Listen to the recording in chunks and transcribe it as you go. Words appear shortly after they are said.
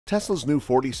Tesla's new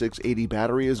 4680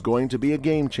 battery is going to be a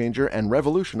game changer and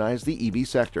revolutionize the EV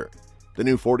sector. The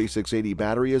new 4680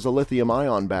 battery is a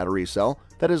lithium-ion battery cell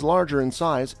that is larger in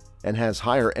size and has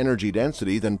higher energy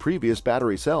density than previous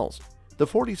battery cells. The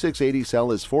 4680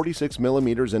 cell is 46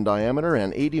 mm in diameter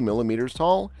and 80 mm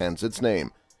tall, hence its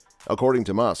name. According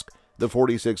to Musk, the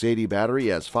 4680 battery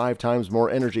has 5 times more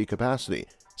energy capacity,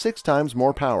 6 times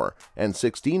more power, and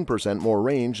 16% more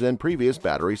range than previous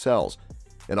battery cells.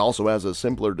 It also has a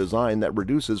simpler design that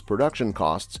reduces production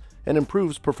costs and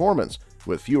improves performance,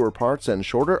 with fewer parts and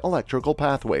shorter electrical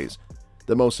pathways.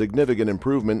 The most significant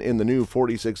improvement in the new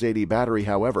 4680 battery,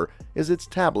 however, is its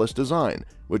tabless design,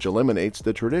 which eliminates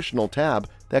the traditional tab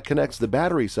that connects the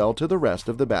battery cell to the rest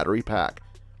of the battery pack.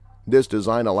 This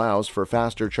design allows for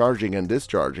faster charging and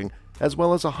discharging, as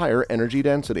well as a higher energy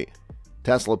density.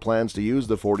 Tesla plans to use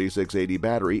the 4680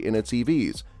 battery in its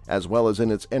EVs, as well as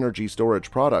in its energy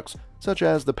storage products, such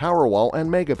as the Powerwall and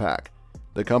Megapack.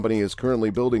 The company is currently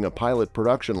building a pilot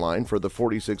production line for the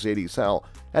 4680 cell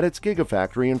at its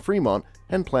Gigafactory in Fremont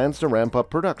and plans to ramp up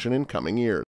production in coming years.